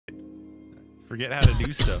Forget how to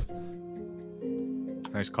do stuff.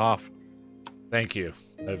 Nice cough. Thank you.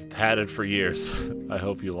 I've had it for years. I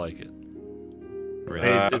hope you like it. Really?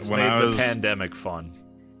 It's made the pandemic fun.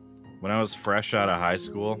 When I was fresh out of high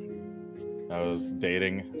school, I was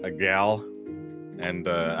dating a gal, and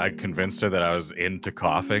I convinced her that I was into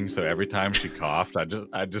coughing. So every time she coughed,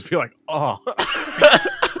 I'd just be like, oh.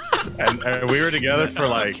 and we were together for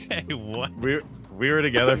like what? we were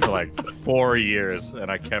together for like 4 years,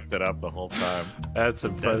 and I kept it up the whole time. That's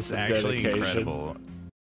impressive. That's actually dedication. incredible.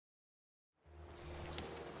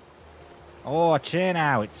 Oh,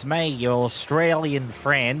 Cirno, it's me, your Australian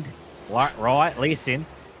friend. Right, listen.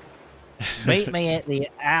 Meet me at the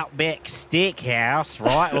Outback Steakhouse,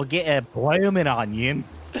 right? We'll get a bloomin' onion.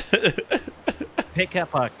 Pick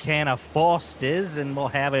up a can of Foster's, and we'll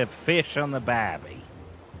have a fish on the barbie.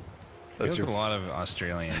 I feel like a lot of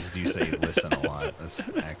Australians do say listen a lot. That's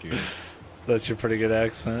accurate. That's your pretty good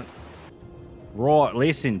accent. Right,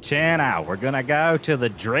 listen, Cirno, we're gonna go to the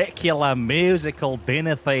Dracula musical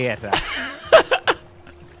dinner theater. I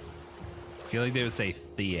feel like they would say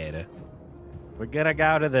theater. We're gonna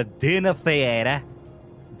go to the dinner theater.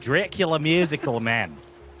 Dracula musical, man.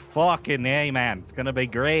 Fucking A, man. It's gonna be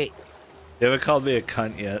great. You haven't called me a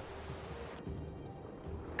cunt yet.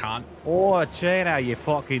 Cunt. Oh, Cirno, you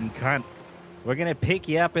fucking cunt. We're gonna pick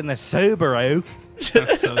you up in the Subaru.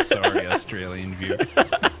 I'm so sorry, Australian viewers.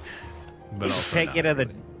 But also Take you to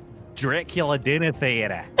the Dracula dinner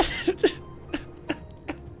theater.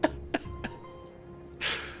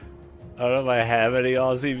 I don't know if I have any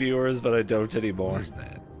Aussie viewers, but I don't anymore. What is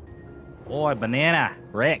that? Boy, Banana,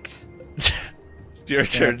 Rex. It's your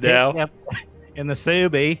turn Gonna now. pick you up in the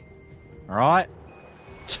Subi. All right.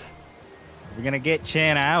 We're gonna get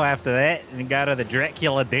Cirno after that and go to the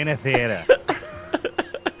Dracula dinner theater.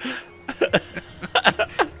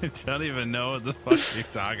 I don't even know what the fuck you're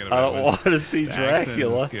talking about. I don't want to see The accent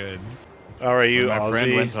Dracula. is good. All right, you When my Aussie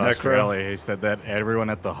friend went to necro? Australia, he said that everyone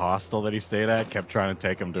at the hostel that he stayed at kept trying to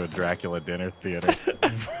take him to a Dracula dinner theater.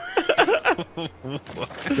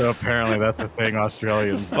 So apparently that's a thing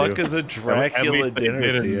Australians do. Fuck is a At Dracula least they dinner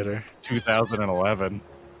did in theater? 2011.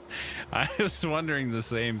 I was wondering the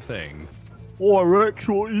same thing. Oh, Rex,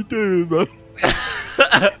 what you doing, man?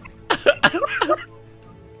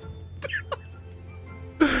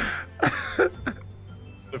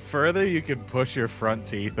 The further you can push your front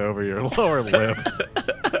teeth over your lower lip,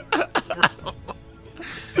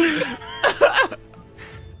 We're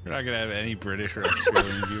not gonna have any British or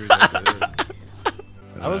Australian viewers after this.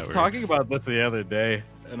 So I was that talking works. about this the other day,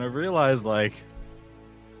 and I realized, like,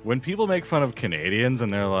 when people make fun of Canadians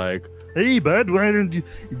and they're like, "Hey, bud, why don't you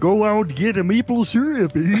go out and get a maple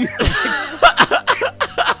syrup?"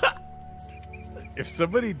 If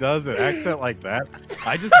somebody does an accent like that,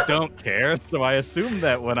 I just don't care. So I assume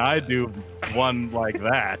that when I do one like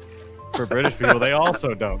that for British people, they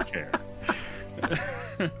also don't care.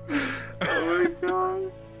 Oh my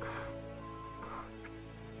god.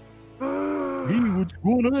 Hey, what's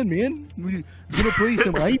going on, man? We gonna play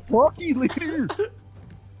some ice hockey later?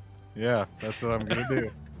 Yeah, that's what I'm gonna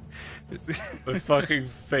do. My fucking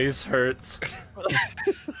face hurts.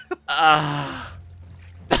 Ah.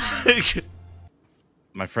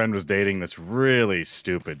 My friend was dating this really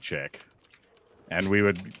stupid chick, and we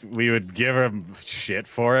would give him shit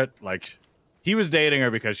for it. Like, he was dating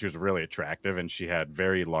her because she was really attractive and she had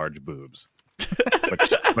very large boobs,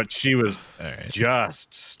 but she was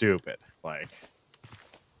just stupid. Like,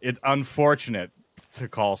 it's unfortunate to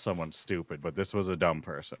call someone stupid, but this was a dumb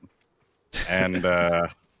person. And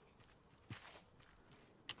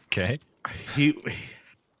Okay. we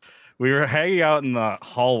were hanging out in the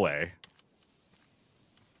hallway,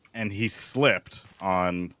 and he slipped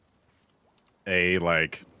on a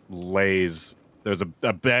like Lay's. There's an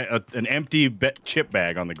empty chip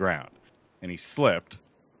bag on the ground, and he slipped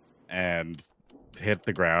and hit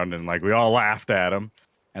the ground, and like we all laughed at him.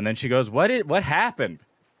 And then she goes, "What happened?"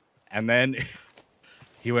 And then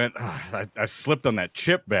he went, "Oh, I slipped on that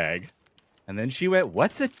chip bag." And then she went,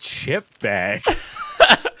 "What's a chip bag?"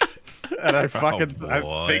 And I I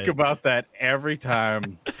think about that every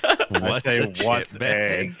time I say what's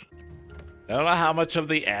a. I don't know how much of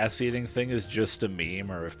the ass eating thing is just a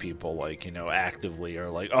meme, or if people, like, you know, actively are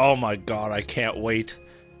like, "Oh my god, I can't wait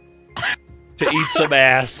to eat some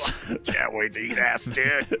ass." Can't wait to eat ass,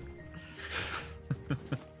 dude.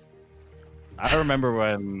 I remember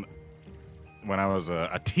when I was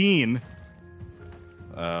a teen,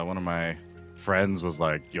 one of my friends was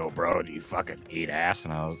like, "Yo, bro, do you fucking eat ass?"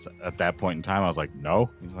 And I was, at that point in time, I was like, "No."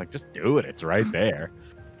 He's like, "Just do it. It's right there."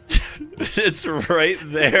 It's right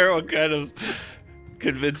there. What kind of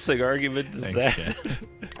convincing argument is that? Chad.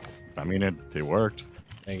 I mean, it worked.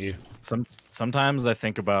 Thank you. Sometimes I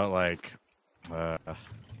think about like, I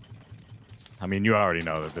mean, you already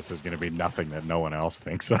know that this is going to be nothing that no one else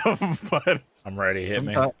thinks of, but I'm ready. Hit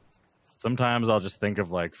me. Sometimes I'll just think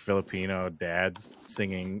of like Filipino dads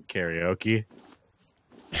singing karaoke.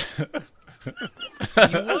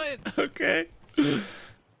 What? Okay.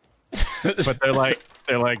 But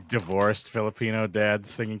they're like divorced Filipino dads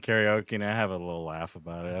singing karaoke, and I have a little laugh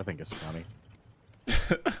about it. I think it's funny.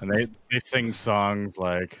 And they sing songs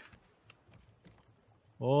like,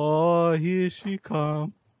 "Oh, here she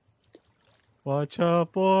come. Watch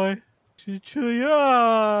out, boy.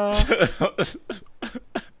 Chichuya."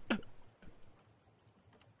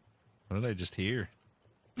 What did I just hear?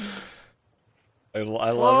 I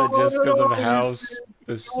love it just because of how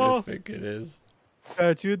specific it is.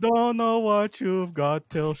 That you don't know what you've got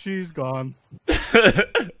till she's gone.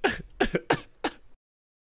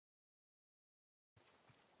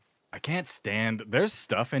 I can't stand. There's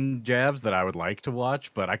stuff in Jabs that I would like to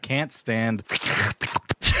watch, but I can't stand.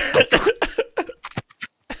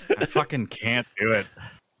 I fucking can't do it.